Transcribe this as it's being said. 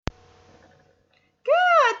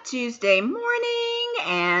Tuesday morning,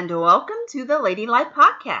 and welcome to the Lady Life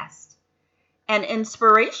Podcast, an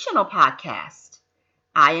inspirational podcast.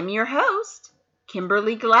 I am your host,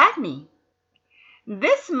 Kimberly Gladney.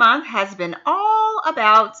 This month has been all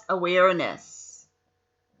about awareness.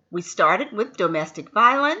 We started with domestic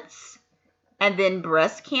violence, and then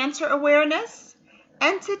breast cancer awareness,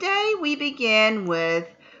 and today we begin with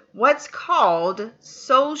what's called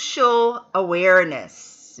social awareness.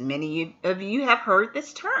 Many of you have heard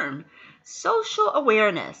this term, social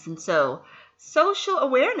awareness. And so social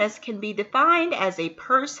awareness can be defined as a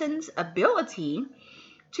person's ability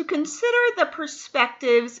to consider the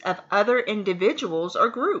perspectives of other individuals or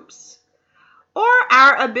groups, or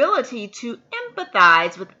our ability to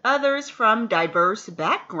empathize with others from diverse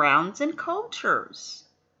backgrounds and cultures,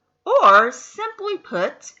 or simply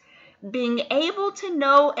put, being able to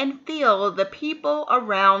know and feel the people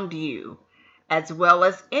around you, as well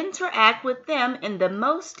as interact with them in the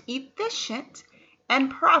most efficient and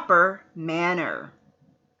proper manner.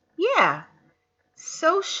 Yeah,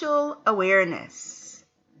 social awareness.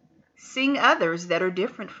 Seeing others that are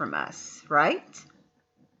different from us, right?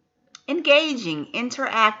 Engaging,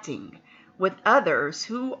 interacting with others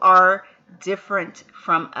who are different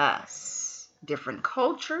from us. Different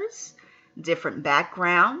cultures, different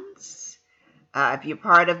backgrounds. If you're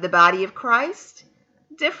part of the body of Christ,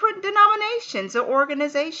 different denominations or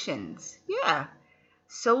organizations. Yeah,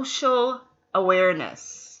 social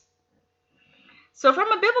awareness. So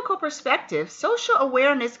from a biblical perspective, social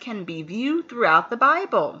awareness can be viewed throughout the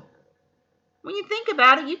Bible. When you think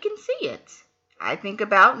about it, you can see it. I think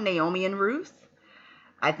about Naomi and Ruth.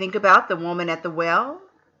 I think about the woman at the well.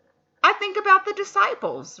 I think about the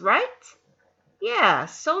disciples, right? Yeah,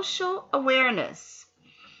 social awareness.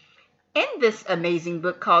 In this amazing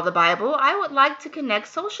book called the Bible, I would like to connect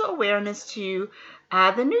social awareness to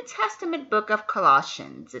the New Testament book of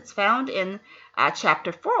Colossians. It's found in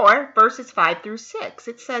chapter 4, verses 5 through 6.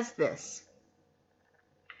 It says this: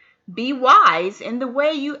 "Be wise in the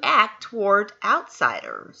way you act toward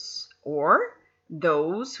outsiders, or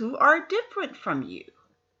those who are different from you.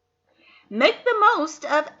 Make the most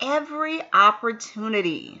of every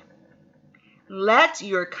opportunity. Let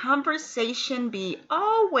your conversation be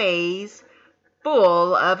always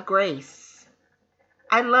full of grace."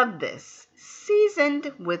 I love this.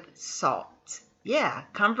 Seasoned with salt. Yeah,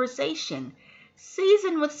 conversation.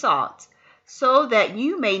 Seasoned with salt, so that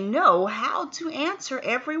you may know how to answer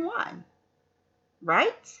everyone.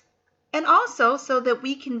 Right? And also so that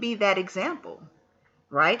we can be that example,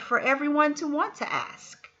 right? For everyone to want to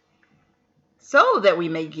ask, so that we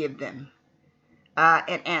may give them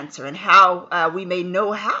an answer, and how we may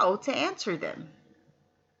know how to answer them.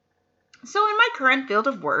 So in my current field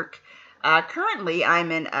of work, currently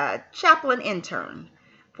I'm a chaplain intern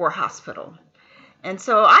for a hospital. And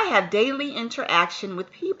so I have daily interaction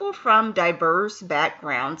with people from diverse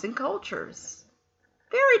backgrounds and cultures.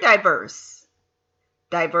 Very diverse.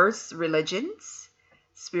 Diverse religions,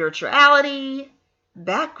 spirituality,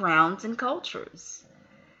 backgrounds, and cultures.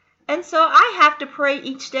 And so I have to pray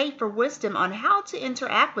each day for wisdom on how to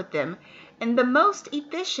interact with them in the most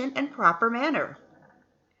efficient and proper manner.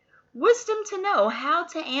 Wisdom to know how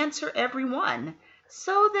to answer everyone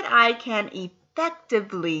so that I can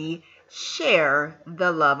effectively share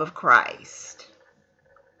the love of Christ.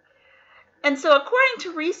 And so according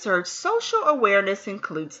to research, social awareness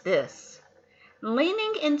includes this: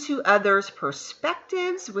 leaning into others'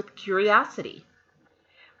 perspectives with curiosity,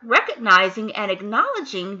 recognizing and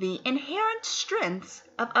acknowledging the inherent strengths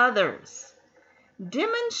of others,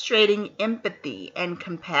 demonstrating empathy and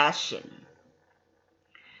compassion,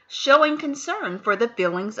 showing concern for the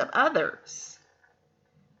feelings of others,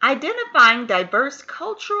 identifying diverse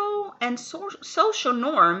cultural and social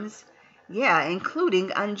norms,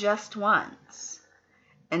 including unjust ones.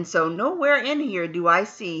 And so nowhere in here do I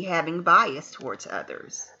see having bias towards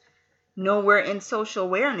others. Nowhere in social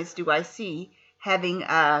awareness do I see having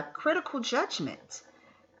a critical judgment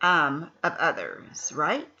of others,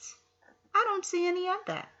 right? I don't see any of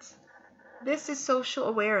that. This is social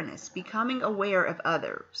awareness, becoming aware of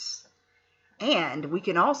others. And we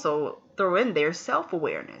can also throw in there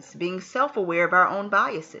self-awareness, being self-aware of our own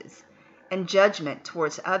biases and judgment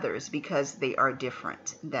towards others because they are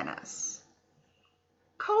different than us.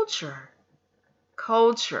 Culture,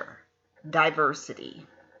 diversity.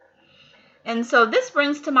 And so this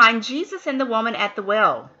brings to mind Jesus and the woman at the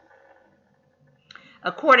well.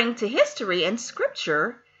 According to history and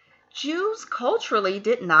scripture, Jews culturally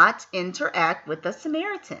did not interact with the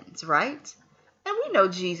Samaritans, right? And we know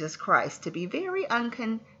Jesus Christ to be very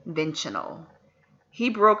unconventional. He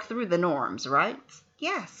broke through the norms, right?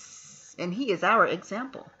 Yes. us, and he is our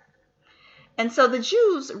example. And so the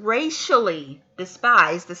Jews racially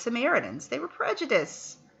despised the Samaritans. They were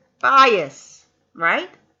prejudiced, biased, right?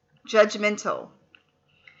 Judgmental.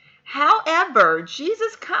 However,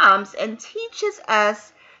 Jesus comes and teaches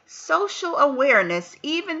us social awareness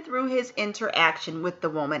even through his interaction with the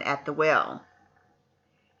woman at the well.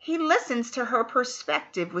 He listens to her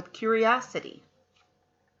perspective with curiosity.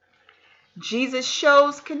 Jesus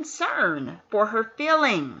shows concern for her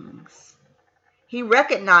feelings. He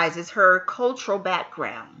recognizes her cultural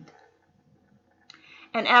background.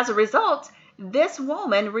 And as a result, this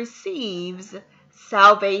woman receives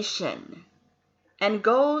salvation and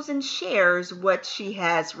goes and shares what she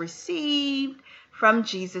has received from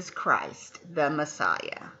Jesus Christ, the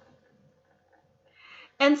Messiah.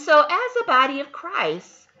 And so as a body of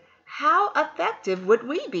Christ, how effective would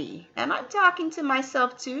we be? And I'm talking to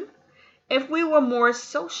myself too, if we were more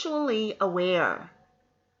socially aware.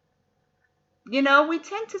 You know, we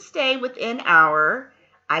tend to stay within our,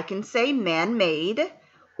 I can say, man-made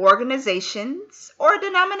organizations or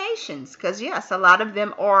denominations, because yes, a lot of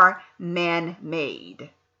them are man-made.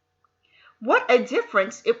 What a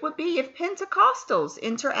difference it would be if Pentecostals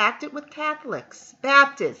interacted with Catholics,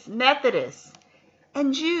 Baptists, Methodists,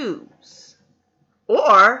 and Jews.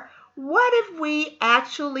 Or what if we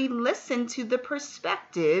actually listened to the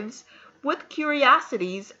perspectives with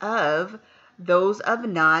curiosities of those of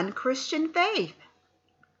non-Christian faith?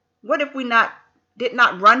 What if we did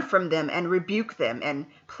not run from them and rebuke them and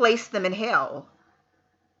place them in hell?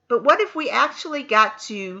 But what if we actually got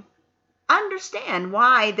to understand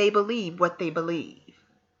why they believe what they believe?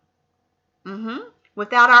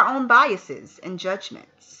 Without our own biases and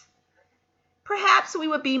judgments. Perhaps we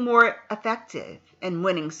would be more effective in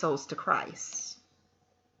winning souls to Christ.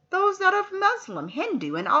 Those that are Muslim,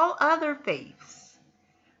 Hindu, and all other faiths.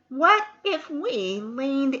 What if we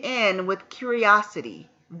leaned in with curiosity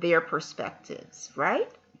their perspectives, right?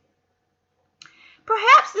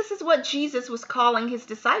 Perhaps this is what Jesus was calling his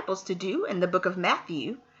disciples to do in the book of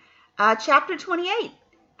Matthew, chapter 28,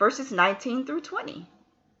 verses 19 through 20.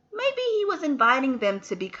 Maybe he was inviting them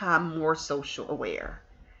to become more social aware.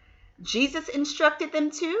 Jesus instructed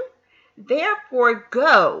them to, therefore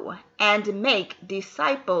go and make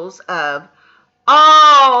disciples of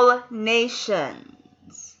all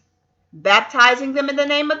nations, baptizing them in the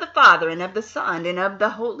name of the Father and of the Son and of the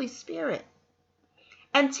Holy Spirit,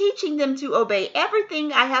 and teaching them to obey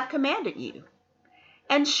everything I have commanded you.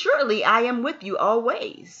 And surely I am with you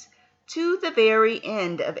always, to the very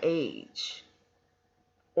end of age.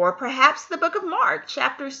 Or perhaps the book of Mark,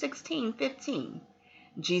 chapter 16, 15.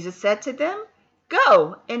 Jesus said to them,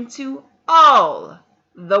 go into all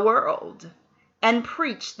the world and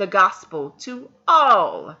preach the gospel to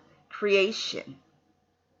all creation.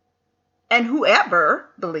 And whoever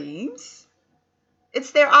believes,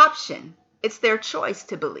 it's their option. It's their choice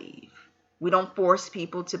to believe. We don't force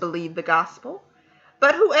people to believe the gospel,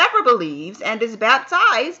 but whoever believes and is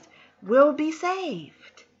baptized will be saved.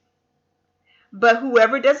 But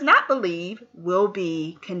whoever does not believe will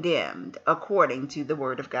be condemned according to the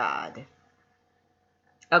word of God,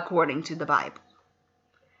 according to the Bible.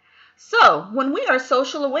 So when we are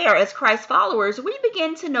social aware as Christ followers, we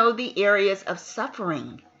begin to know the areas of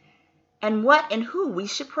suffering and what and who we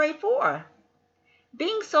should pray for.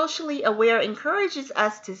 Being socially aware encourages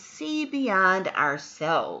us to see beyond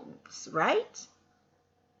ourselves, right?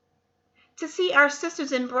 To see our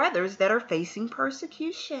sisters and brothers that are facing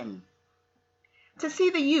persecution. To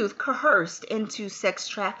see the youth coerced into sex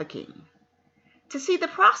trafficking. To see the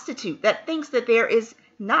prostitute that thinks that there is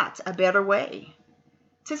not a better way.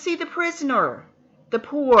 To see the prisoner, the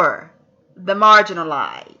poor, the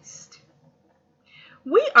marginalized.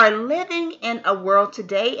 We are living in a world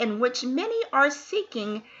today in which many are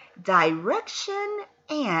seeking direction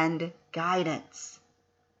and guidance.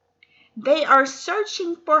 They are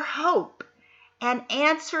searching for hope and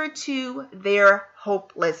answer to their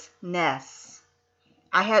hopelessness.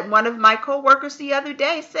 I had one of my coworkers the other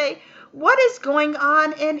day say, what is going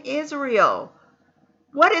on in Israel?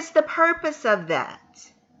 What is the purpose of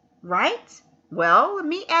that? Right? Well,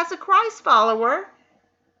 me as a Christ follower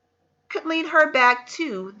could lead her back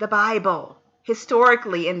to the Bible,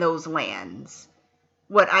 historically in those lands.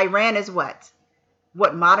 What Iran is what?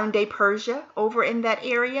 What modern day Persia over in that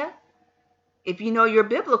area? If you know your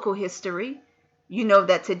biblical history, you know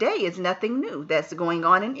that today is nothing new that's going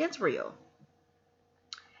on in Israel.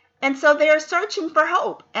 And so they are searching for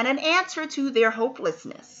hope and an answer to their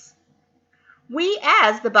hopelessness. We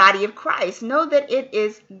as the body of Christ know that it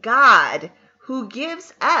is God who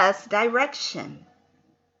gives us direction.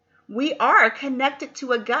 We are connected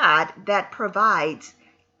to a God that provides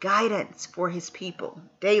guidance for his people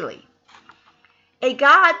daily. A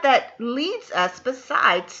God that leads us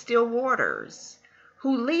beside still waters,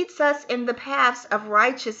 who leads us in the paths of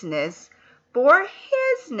righteousness for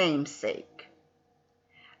his name's sake.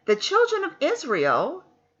 The children of Israel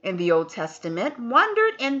in the Old Testament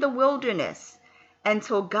wandered in the wilderness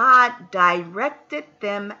until God directed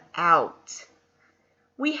them out.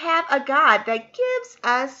 We have a God that gives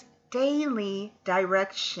us daily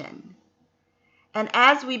direction. And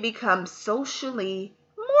as we become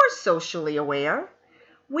more socially aware,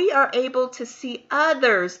 we are able to see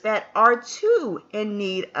others that are too in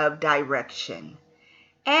need of direction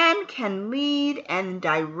and can lead and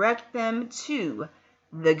direct them to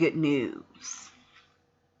the good news.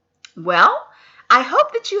 Well, I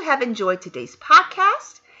hope that you have enjoyed today's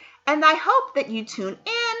podcast, and I hope that you tune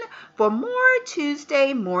in for more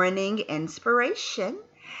Tuesday morning inspiration.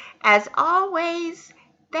 As always,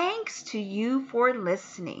 thanks to you for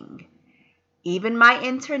listening. Even my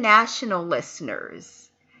international listeners,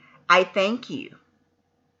 I thank you.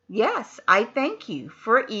 Yes, I thank you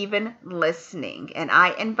for even listening, and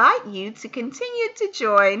I invite you to continue to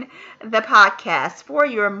join the podcast for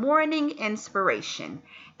your morning inspiration.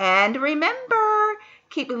 And remember,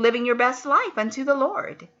 keep living your best life unto the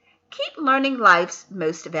Lord. Keep learning life's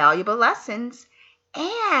most valuable lessons,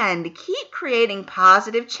 and keep creating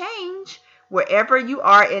positive change wherever you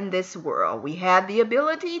are in this world. We have the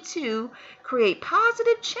ability to create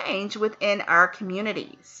positive change within our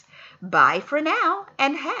communities. Bye for now,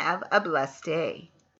 and have a blessed day.